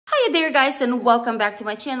Hi there guys, and welcome back to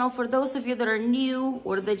my channel. For those of you that are new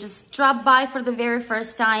or that just dropped by for the very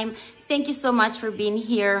first time, thank you so much for being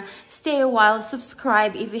here. Stay a while,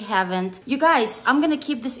 subscribe if you haven't. You guys, I'm gonna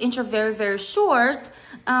keep this intro very short.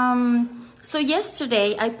 So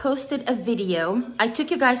yesterday I posted a video. I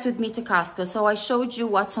took you guys with me to Costco, so I showed you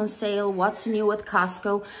what's on sale, what's new at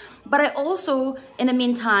Costco. But I also, in the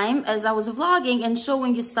meantime, as I was vlogging and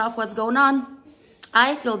showing you stuff, what's going on,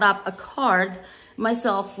 I filled up a card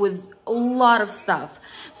myself with a lot of stuff.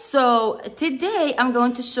 So today I'm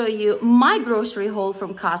going to show you my grocery haul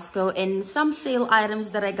from Costco and some sale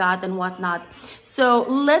items that I got and whatnot. So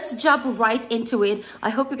let's jump right into it.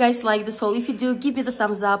 I hope you guys like this haul. If you do, give me the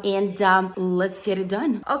thumbs up and let's get it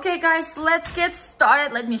done. Okay guys, let's get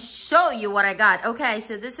started. Let me show you what I got. Okay,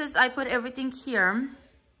 so this is, I put everything here.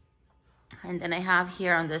 And then I have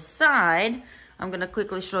here on this side, I'm gonna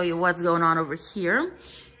quickly show you what's going on over here.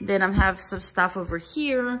 Then I have some stuff over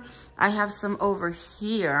here. I have some over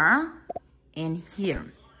here and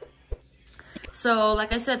here. So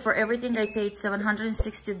like I said, for everything I paid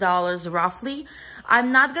 $760 roughly.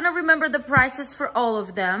 I'm not gonna remember the prices for all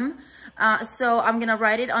of them. So I'm gonna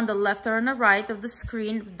write it on the left or on the right of the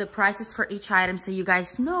screen, the prices for each item, so you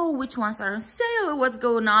guys know which ones are on sale or what's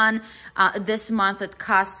going on this month at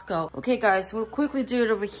Costco. Okay guys, we'll quickly do it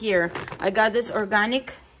over here. I got this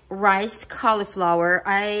organic riced cauliflower.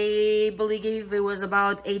 I believe it was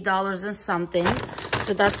about $8 and something,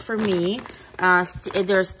 so that's for me.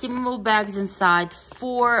 There are steamable bags inside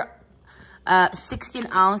for 16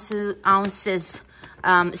 ounces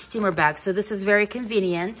steamer bags, so this is very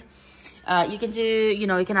convenient. You can do, you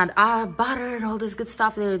know, you can add butter and all this good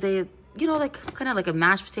stuff. They you know, like kind of like a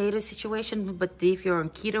mashed potato situation, but if you're on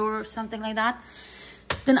keto or something like that.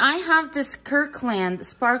 Then I have this Kirkland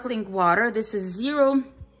sparkling water. This is 0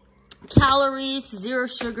 calories, 0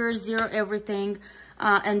 sugar, 0 everything,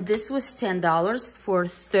 and this was $10 for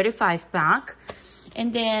 35 pack.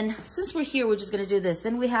 And then since we're here, we're just gonna do this.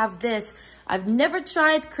 Then we have this. I've never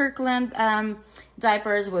tried Kirkland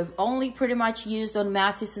diapers. We've only pretty much used on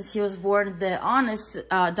Matthew since he was born the Honest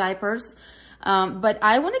diapers, but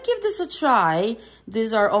I want to give this a try.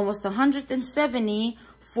 These are almost 170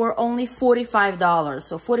 for only $45,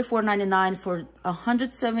 so $44.99 for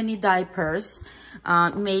 170 diapers,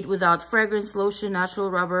 made without fragrance, lotion, natural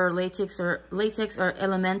rubber, latex or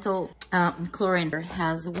elemental chlorine. It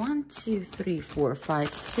has 1, 2, 3, 4, 5,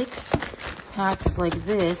 6 packs like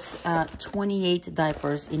this, 28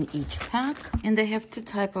 diapers in each pack, and they have 2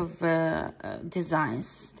 type of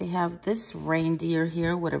designs. They have this reindeer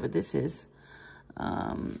here, whatever this is,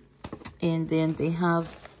 and then they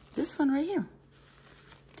have this one right here.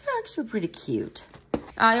 They're actually pretty cute.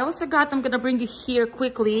 I also got, I'm gonna bring you here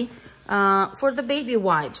quickly, for the baby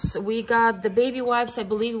wipes. We got the baby wipes, I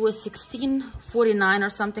believe it was $16.49 or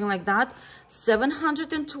something like that.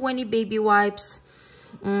 720 baby wipes,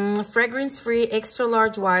 fragrance-free, extra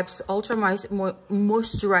large wipes, ultra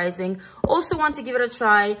moisturizing. Also want to give it a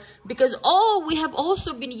try because we have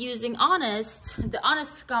also been using the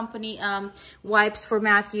Honest company wipes for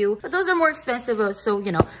Matthew, but those are more expensive, so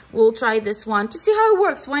you know, we'll try this one to see how it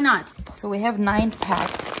works. Why not? So we have 9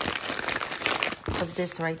 packs of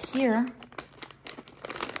this right here,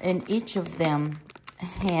 and each of them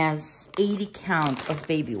has 80 count of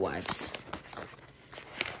baby wipes.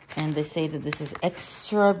 And they say that this is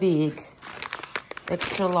extra big,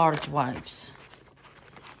 extra large wipes.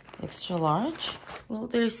 Extra large? Well,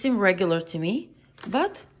 they seem regular to me,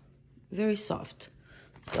 but very soft.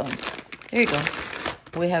 So, there you go.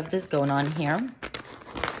 We have this going on here.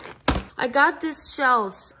 I got these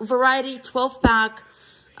shells, variety 12-pack.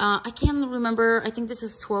 I can't remember. I think this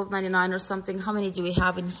is $12.99 or something. How many do we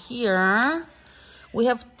have in here? We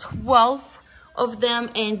have 12 of them,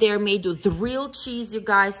 and they're made with real cheese, you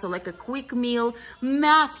guys, so like a quick meal.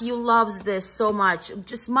 Matthew loves this so much.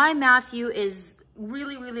 Just my Matthew is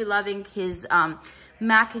really loving his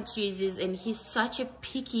mac and cheeses, and he's such a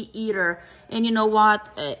picky eater. And you know what,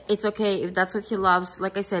 it's okay if that's what he loves.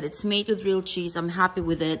 Like I said, it's made with real cheese. I'm happy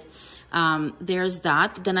with it. There's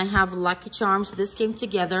that. Then I have Lucky Charms. This came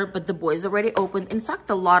together, but the boys already opened. In fact,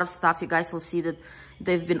 a lot of stuff, you guys will see that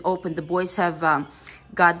they've been opened. The boys have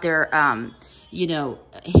got their you know,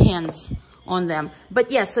 hands on them. But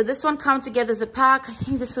yeah, so this one comes together as a pack. I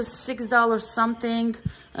think this was $6 something,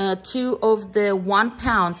 2 of the 1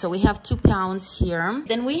 pound. So we have 2 pounds here.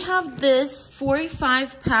 Then we have this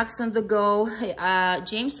 45 packs on the go.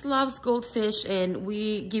 James loves goldfish, and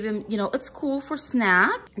we give him, you know, it's cool for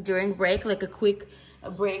snack during break, like a quick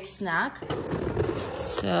break snack.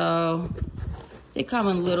 So they come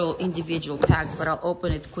in little individual packs, but I'll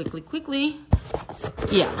open it quickly.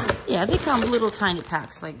 Yeah, they come little tiny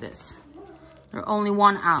packs like this. They're only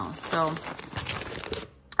 1 ounce, so.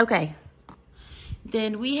 Okay.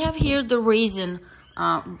 Then we have here the Raisin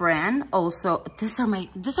brand. Also, these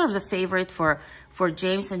are the favorite for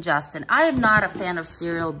James and Justin. I am not a fan of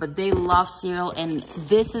cereal, but they love cereal, and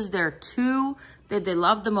this is their two that they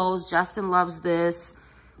love the most. Justin loves this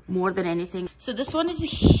more than anything. So this one is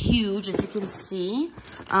huge, as you can see.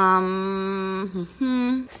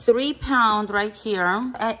 3 pound right here.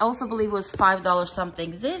 I also believe it was $5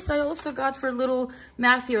 something. This I also got for little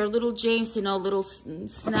Matthew or little James, you know, little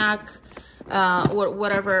snack or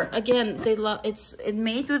whatever. Again, they love it's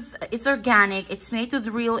organic. It's made with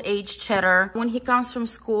real aged cheddar. When he comes from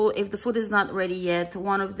school, if the food is not ready yet,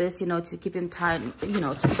 one of this, you know, to keep him tight, you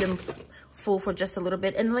know, to keep him full for just a little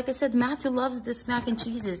bit. And like I said, Matthew loves this mac and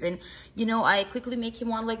cheeses, and you know, I quickly make him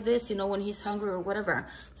one like this, you know, when he's hungry or whatever.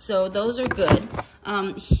 So those are good.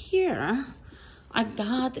 Here I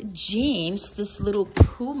got James this little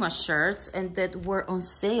Puma shirts, and that were on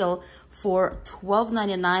sale for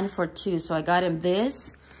 $12.99 for 2. So I got him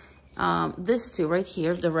this two right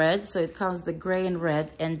here, the red. So it comes the gray and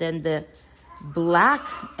red, and then the black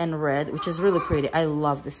and red, which is really pretty. I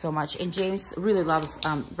love this so much, and James really loves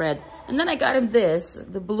red. And then I got him this,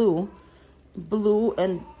 the blue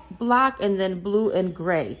and black, and then blue and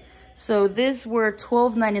gray. So these were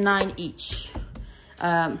 $12.99 each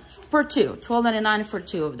for 2. $12.99 for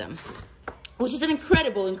 2 of them, which is an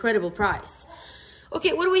incredible price.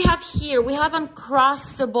 Okay, what do we have here? We have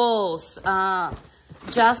Uncrustables.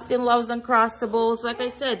 Justin loves Uncrustables. Like I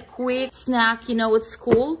said, quick snack, you know, at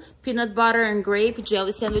school. Peanut butter and grape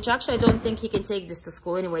jelly sandwich. Actually, I don't think he can take this to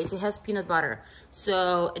school anyways. It has peanut butter.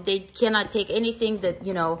 So they cannot take anything that,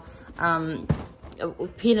 you know,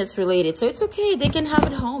 peanuts related. So it's okay. They can have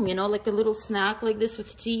it home, you know, like a little snack like this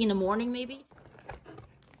with tea in the morning maybe.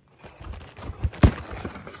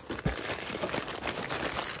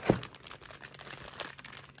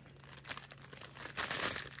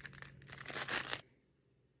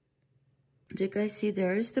 Do you guys see?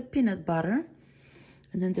 There is the peanut butter,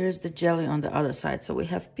 and then there's the jelly on the other side. So we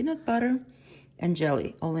have peanut butter and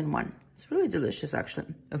jelly all in one. It's really delicious,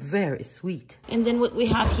 actually. Very sweet. And then what we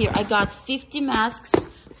have here, I got 50 masks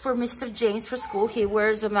for Mr. James for school. He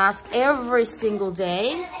wears a mask every single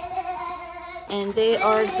day, and they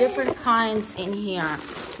are different kinds in here.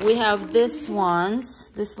 We have this ones.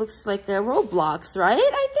 This looks like a Roblox, right?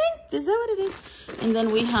 I think. Is that what it is? And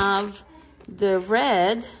then we have the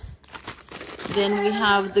red. Then we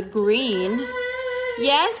have the green.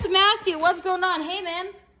 Yes, Matthew, what's going on? Hey,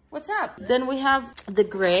 man, what's up? Then we have the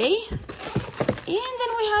gray. And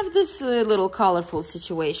then we have this little colorful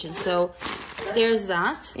situation. So there's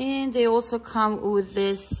that. And they also come with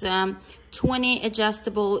this 20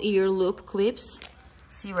 adjustable ear loop clips.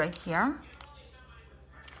 See right here.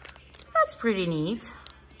 So that's pretty neat.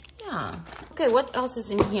 Yeah. Okay, what else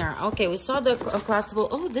is in here? Okay, we saw the Uncrustable.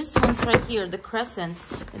 Oh, this one's right here, the crescents.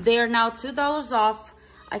 They are now $2 off.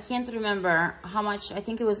 I can't remember how much. I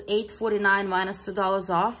think it was $8.49 minus $2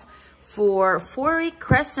 off for 4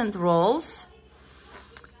 crescent rolls.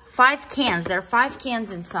 5 cans. There are 5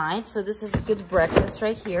 cans inside. So this is a good breakfast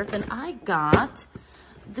right here. Then I got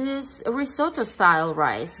this risotto style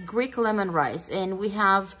rice, Greek lemon rice. And we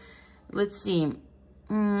have, let's see,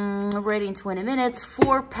 ready in 20 minutes.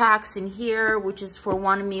 4 packs in here, which is for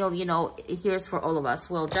 1 meal. You know, here's for all of us.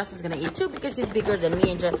 Well, Justin's gonna eat 2 because he's bigger than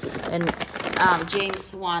me, and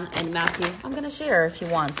James 1, and Matthew, I'm gonna share if he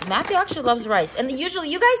wants. Matthew actually loves rice, and usually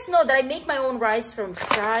you guys know that I make my own rice from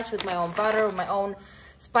scratch with my own butter, with my own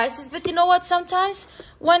spices. But you know what? Sometimes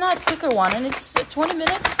why not quicker one? And it's 20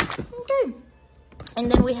 minutes. Okay. And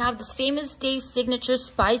then we have this famous Dave's signature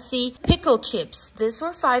spicy pickle chips. These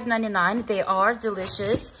were $5.99. They are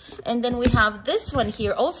delicious. And then we have this one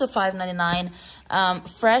here, also $5.99.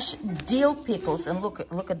 Fresh dill pickles. And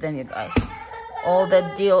look at them, you guys. All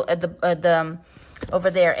that dill at the over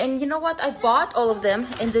there. And you know what? I bought all of them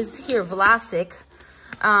in this here Vlasic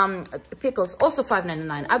pickles, also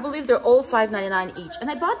 $5.99. I believe they're all $5.99 each. And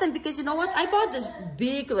I bought them because you know what? I bought this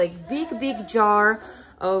big, like big jar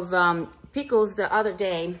of pickles the other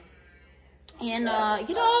day, and you know,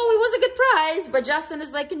 it was a good price, but Justin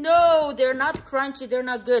is like, no, they're not crunchy, they're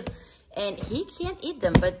not good, and he can't eat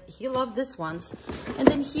them, but he loved this ones. And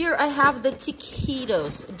then here I have the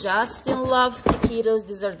taquitos. Justin loves taquitos.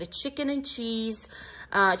 These are the chicken and cheese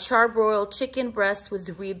charbroiled chicken breast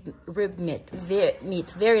with rib meat.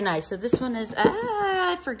 Very nice. So this one is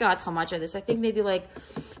I forgot how much of this. I think maybe like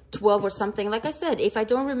 12 or something. Like I said, if I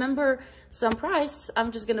don't remember some price,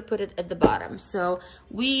 I'm just gonna put it at the bottom. So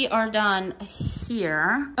we are done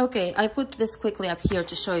here. Okay, I put this quickly up here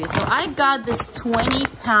to show you. So I got this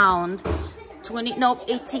 18-pound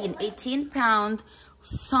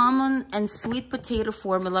salmon and sweet potato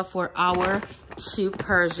formula for our 2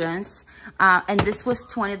 Persians, and this was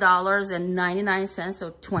 $20.99,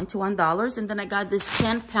 so $21. And then I got this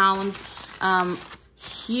 10-pound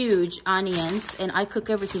huge onions, and I cook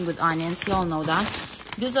everything with onions, y'all know that.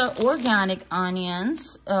 These are organic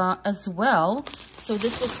onions as well, so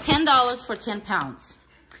this was $10 for 10 pounds,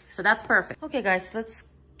 so that's perfect. Okay guys, let's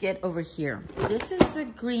get over here. This is a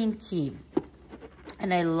green tea,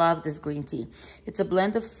 and I love this green tea. It's a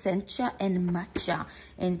blend of sencha and matcha,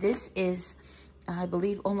 and this is, I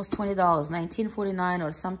believe, almost $20, $19.49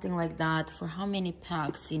 or something like that. For how many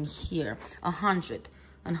packs in here? 100.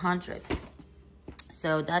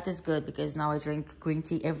 So that is good, because now I drink green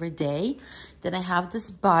tea every day. Then I have this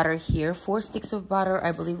butter here, 4 sticks of butter.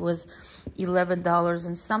 I believe was $11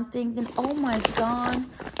 and something. Then, oh my God,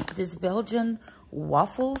 this Belgian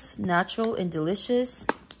waffles, natural and delicious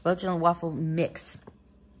Belgian waffle mix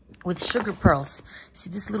with sugar pearls. See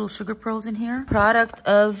these little sugar pearls in here? Product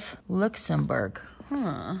of Luxembourg.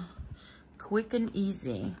 Quick and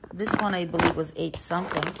easy. This one I believe was 8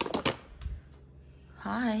 something.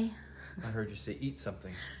 Hi. I heard you say eat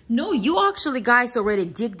something. No, you actually guys already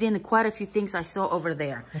digged in quite a few things I saw over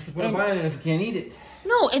there. What's the point of buying it if you can't eat it?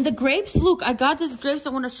 No, and the grapes, look, I got these grapes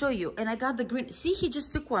I want to show you. And I got the green. See, he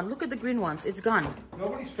just took one. Look at the green ones. It's gone.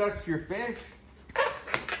 Nobody's touched your fish.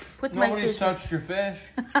 Nobody's touched your fish.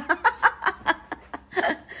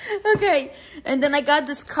 Okay, and then I got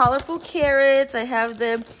this colorful carrots. I have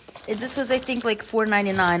the, this was I think like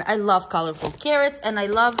 $4.99. I love colorful carrots, and I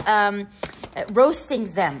love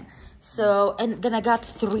roasting them. So, and then I got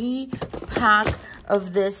 3-pack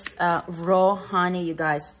of this raw honey, you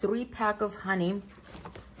guys. 3-pack of honey.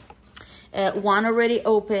 One already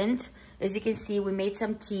opened. As you can see, we made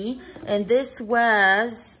some tea. And this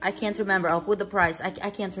was, I can't remember. I'll put the price. I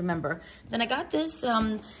can't remember. Then I got this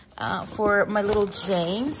for my little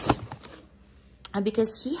James.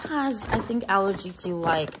 Because he has, I think, allergy to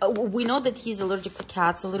like, we know that he's allergic to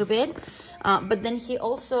cats a little bit. But then he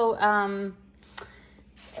also,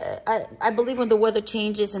 I believe when the weather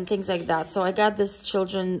changes and things like that. So I got this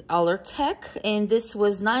Children Allertech, and this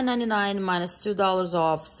was $9.99 minus $2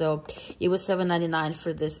 off. So it was $7.99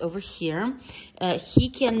 for this over here. He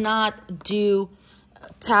cannot do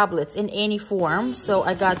tablets in any form. So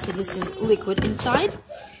I got, this is liquid inside.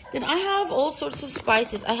 Then I have all sorts of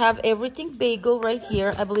spices. I have everything bagel right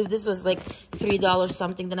here. I believe this was like $3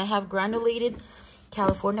 something. Then I have granulated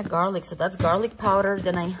California garlic. So that's garlic powder.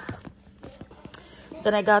 Then I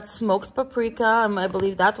got smoked paprika. I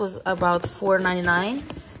believe that was about $4.99.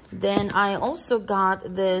 Then I also got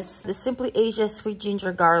the Simply Asia sweet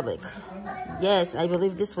ginger garlic. Yes, I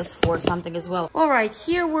believe this was $4 something as well. All right,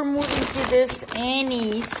 here we're moving to this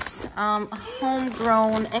Annie's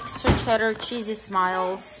homegrown extra cheddar cheesy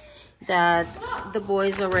smiles that the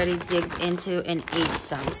boys already digged into and ate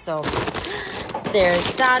some. So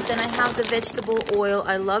there's that. Then I have the vegetable oil.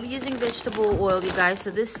 I love using vegetable oil, you guys.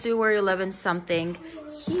 So this 2 were 11 something.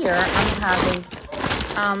 Here I'm having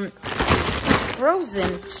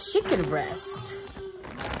frozen chicken breast.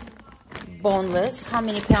 Boneless. How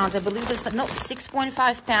many pounds? I believe there's, no,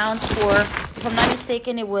 6.5 pounds for, if I'm not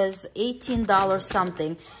mistaken, it was $18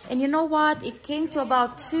 something. And you know what? It came to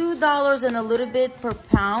about $2 and a little bit per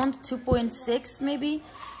pound. 2.6 maybe.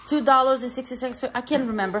 $2.60. I can't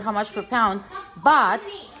remember how much per pound.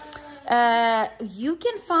 But you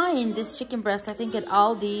can find this chicken breast, I think, at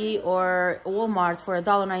Aldi or Walmart for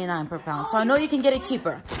 $1.99 per pound. So I know you can get it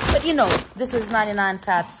cheaper. But you know, this is 99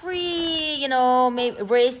 fat free, you know, maybe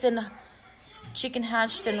raised in chicken,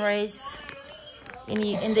 hatched and raised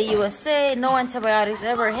in the USA. No antibiotics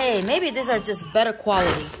ever. Hey, maybe these are just better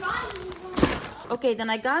quality. Okay, then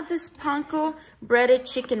I got this panko breaded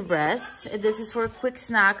chicken breast. This is for a quick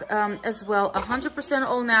snack as well. 100%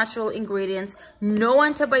 all natural ingredients. No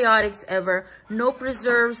antibiotics ever. No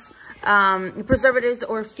preservatives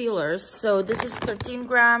or fillers. So this is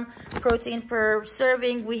 13-gram protein per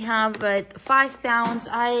serving. We have 5 pounds.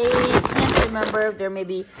 I can't remember. There may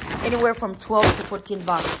be anywhere from 12 to 14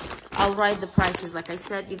 bucks. I'll write the prices like I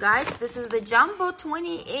said. You guys, this is the Jumbo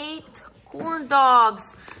 28 corn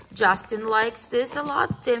dogs. Justin likes this a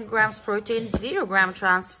lot. 10 grams protein, 0 gram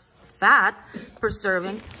trans fat per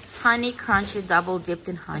serving. Honey crunchy double dipped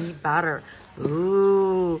in honey butter.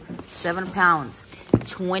 Ooh, 7 pounds.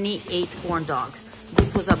 28 corn dogs.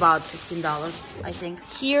 This was about $15, I think.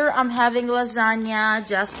 Here I'm having lasagna.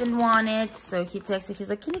 Justin wanted, so he texted. He's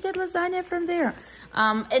like, "Can you get lasagna from there?"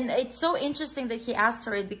 And it's so interesting that he asked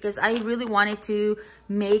for it because I really wanted to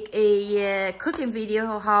make a cooking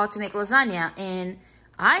video of how to make lasagna, and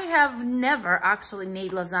I have never actually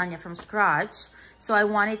made lasagna from scratch, so I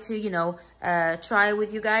wanted to, you know, try it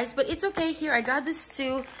with you guys. But it's okay. Here I got this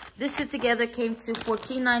two. These two together came to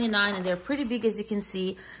 $14.99, and they're pretty big, as you can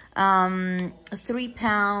see. 3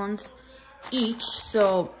 pounds each,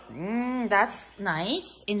 so that's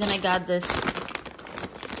nice. And then I got this.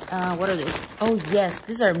 What are these? Oh yes,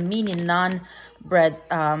 these are mini naan bread.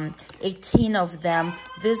 18 of them.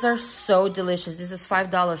 These are so delicious. This is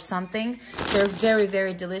 $5 something. They're very,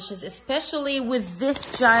 very delicious, especially with this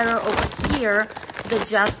gyro over here that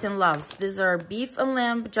Justin loves. These are beef and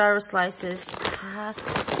lamb gyro slices.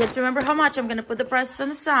 Can't remember how much. I'm gonna put the prices on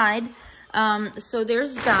the side. So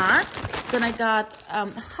there's that. Then I got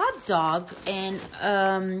hot dog and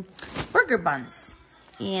burger buns.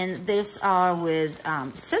 And these are with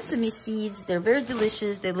sesame seeds. They're very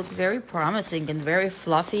delicious. They look very promising and very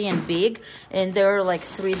fluffy and big. And they're like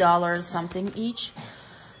 $3 something each.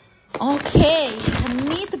 Okay,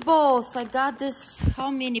 meatballs. I got this,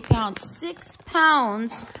 how many pounds? 6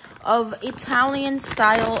 pounds of Italian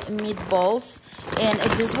style meatballs. And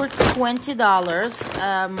these were $20.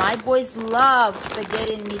 My boys love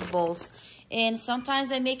spaghetti and meatballs. And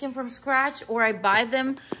sometimes I make them from scratch, or I buy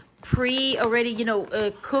them already, you know,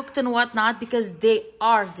 cooked and whatnot, because they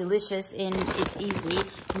are delicious and it's easy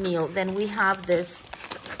meal. Then we have this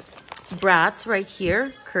brats right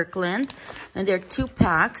here, Kirkland, and they're 2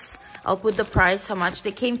 packs. I'll put the price, how much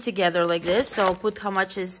they came together like this, so I'll put how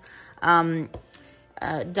much is down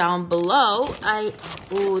below.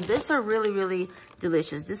 These are really, really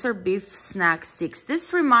delicious. These are beef snack sticks.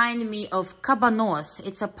 This remind me of cabanos.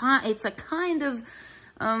 It's a kind of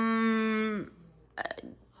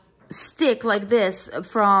stick like this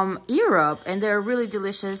from Europe, and they're really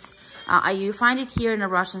delicious. You find it here in a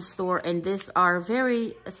Russian store, and these are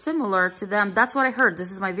very similar to them. That's what I heard.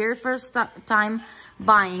 This is my very first time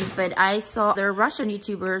buying, but I saw there are Russian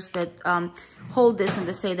YouTubers that hold this, and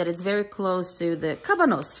they say that it's very close to the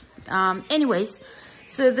cabanos. Anyways,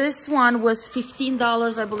 so this one was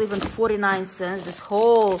 $15, I believe, and 49 cents. This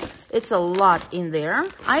whole, it's a lot in there.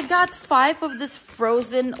 I got 5 of this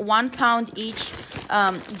frozen 1 pound each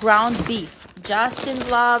ground beef. Justin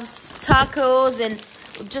loves tacos and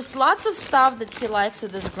just lots of stuff that he likes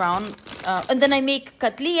with this ground. And then I make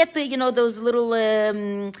cotlet, you know, those little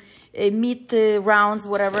meat rounds,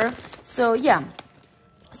 whatever. So yeah,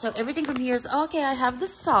 so everything from here is okay. I have the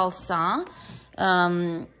salsa.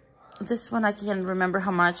 This one I can't remember how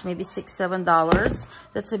much, maybe $6, $7.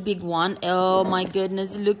 That's a big one. Oh my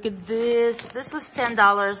goodness, look at this. This was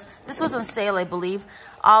 $10. This was on sale, I believe.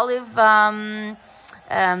 Olive, they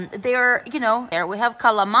are, you know, there we have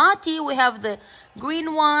calamati, we have the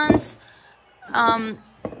green ones.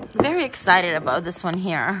 Very excited about this one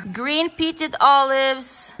here. Green peated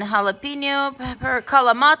olives, jalapeno pepper,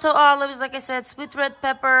 Clamato olives, like I said, sweet red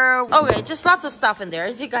pepper. Okay, just lots of stuff in there,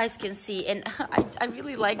 as you guys can see. And I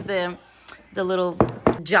really like the little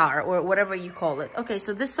jar, or whatever you call it. Okay,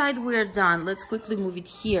 so this side we're done. Let's quickly move it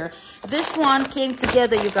here. This one came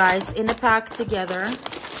together, you guys, in a pack together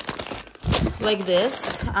like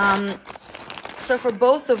this. So for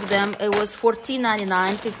both of them, it was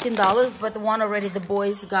 $14.99, $15, but the one already the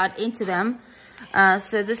boys got into them.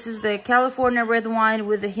 So this is the California red wine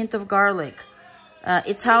with a hint of garlic.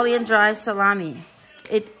 Italian dry salami.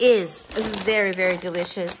 It is very, very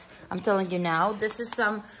delicious. I'm telling you now. This is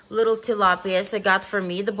some little tilapias I got for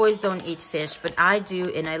me. The boys don't eat fish, but I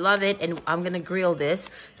do, and I love it, and I'm going to grill this.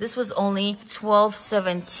 This was only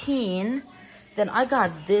 $12.17. Then I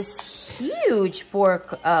got this huge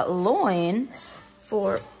pork loin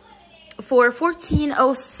for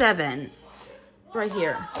 $14.07 right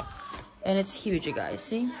here, and it's huge, you guys.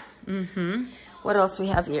 See? What else we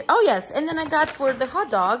have here? Oh yes, and then I got for the hot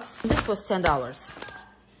dogs. This was $10.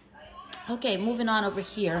 Okay, moving on over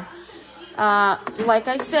here. Like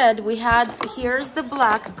I said, we had, here's the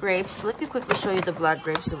black grapes. Let me quickly show you the black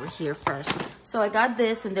grapes over here first. So I got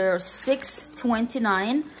this, and they're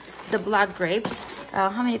 $6.29. The black grapes.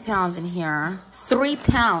 How many pounds in here? 3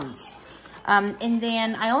 pounds. And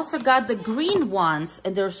then I also got the green ones,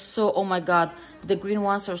 and they're so, oh my god, the green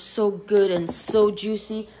ones are so good and so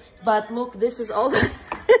juicy. But look, this is all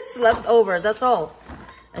that's left over. That's all.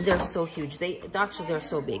 And they're so huge. They're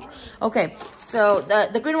so big. Okay, so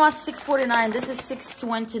the green one's $6.49. This is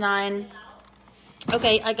 $6.29.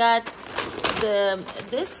 Okay, I got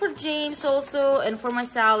this for James also, and for my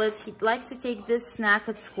salads. He likes to take this snack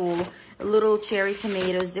at school. Little cherry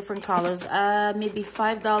tomatoes, different colors. Maybe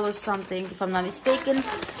 $5 something, if I'm not mistaken.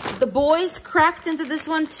 The boys cracked into this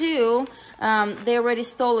one too. They already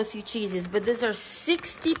stole a few cheeses, but these are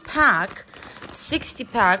 60 pack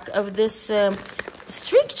of this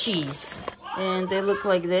streak cheese. And they look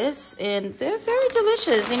like this, and they're very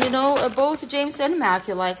delicious. And you know, both James and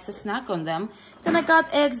Matthew likes to snack on them. Then I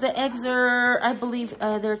got eggs. The eggs are, I believe,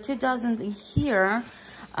 there are 2 dozen in here.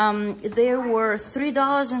 They were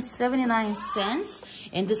 $3.79.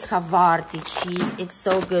 And this Havarti cheese, it's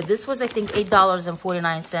so good. This was, I think,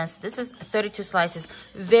 $8.49. This is 32 slices.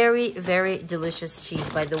 Very, very delicious cheese,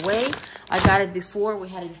 by the way. I got it before. We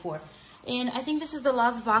had it before. And I think this is the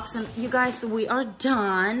last box, and you guys, we are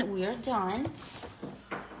done. We are done.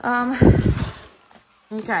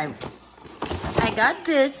 Okay. I got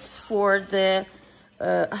this for the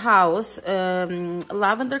house.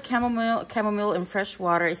 Lavender chamomile and fresh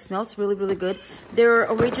water. It smells really, really good. They were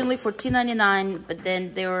originally for $2.99, but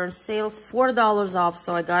then they were on sale $4 off,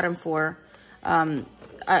 so I got them for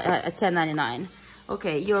 $10.99.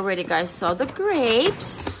 Okay, you already guys saw the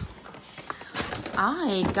grapes.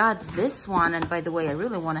 I got this one, and by the way, I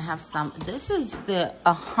really want to have some. This is the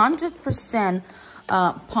 100%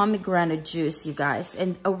 pomegranate juice, you guys.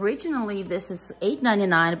 And originally, this is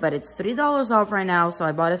 $8.99, but it's $3 off right now, so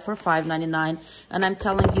I bought it for $5.99. And I'm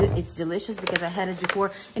telling you, it's delicious because I had it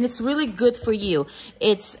before, and it's really good for you.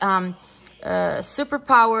 It's super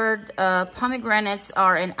powered. Pomegranates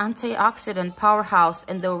are an antioxidant powerhouse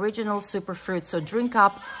and the original superfruit. So drink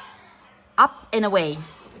up and away.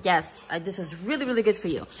 Yes, this is really, really good for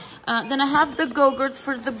you. Then I have the Go-Gurt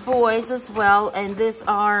for the boys as well. And these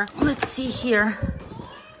are, let's see here.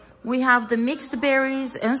 We have the mixed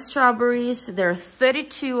berries and strawberries. There are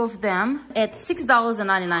 32 of them at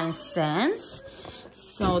 $6.99.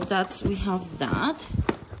 So we have that.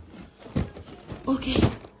 Okay.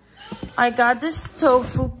 I got this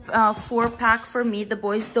tofu 4-pack for me. The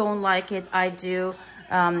boys don't like it. I do.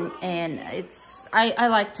 And I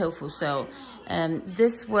like tofu, so...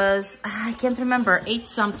 this was, I can't remember, 8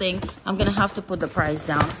 something. I'm gonna have to put the price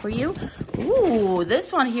down for you. Ooh,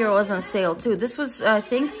 this one here was on sale too. This was, I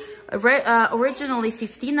think, originally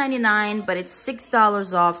 $15.99, but it's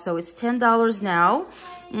 $6 off, so it's $10 now.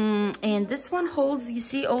 And this one holds, you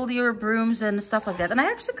see, all your brooms and stuff like that. And I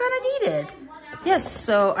actually kind of need it. Yes,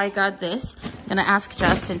 so I got this. I'm gonna ask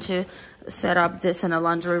Justin to set up this in a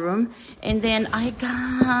laundry room. And then I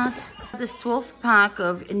got this 12-pack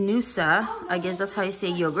of Noosa, I guess that's how you say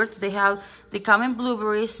yogurt. They come in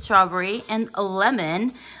blueberry, strawberry, and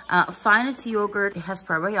lemon. Finest yogurt. It has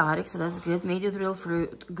probiotics, so that's good. Made with real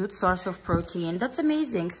fruit, good source of protein. That's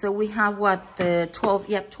amazing. So we have what, 12?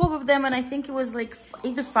 Yep, 12 of them, and I think it was like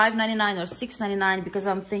either $5.99 or $6.99 because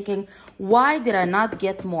I'm thinking, why did I not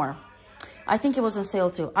get more? I think it was on sale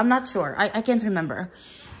too. I'm not sure. I can't remember.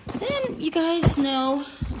 Then you guys know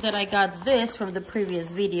that I got this from the previous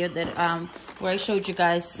video that where I showed you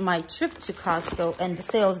guys my trip to Costco and the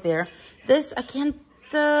sales there. This I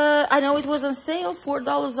know it was on sale,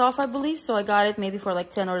 $4 off, I believe, so I got it maybe for like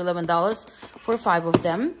 $10 or $11 for 5 of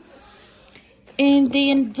them. And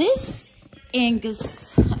then this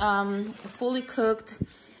Angus fully cooked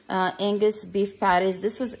Angus beef patties.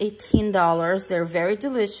 This was $18. They're very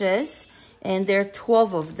delicious. And there are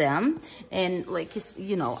 12 of them. And like,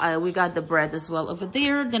 you know, we got the bread as well over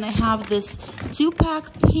there. Then I have this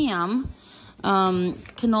 2-pack Pam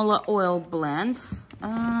canola oil blend.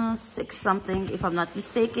 6 something, if I'm not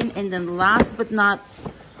mistaken. And then last but not...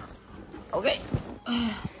 Okay.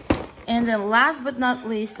 And then last but not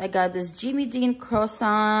least, I got this Jimmy Dean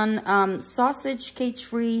croissant, sausage,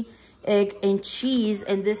 cage-free, egg and cheese.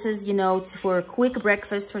 And this is, you know, for a quick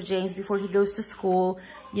breakfast for James before he goes to school,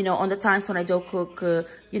 you know, on the times when I don't cook,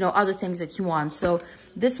 you know, other things that he wants. So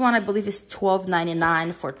this one I believe is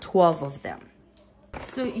 $12.99 for 12 of them.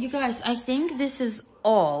 So you guys, I think this is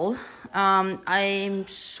all. I'm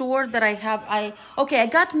sure that I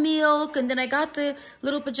got milk, and then I got the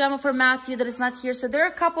little pajama for Matthew that is not here. So there are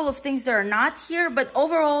a couple of things that are not here, but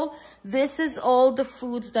overall, this is all the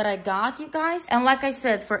foods that I got, you guys. And like I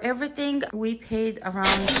said, for everything, we paid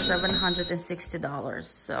around $760.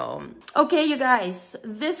 So, okay, you guys,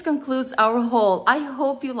 this concludes our haul. I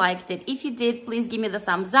hope you liked it. If you did, please give me the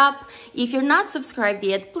thumbs up. If you're not subscribed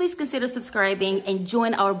yet, please consider subscribing and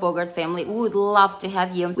join our Bogart family. We would love to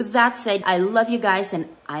have you. With that said, I love you guys, and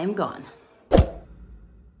I am gone.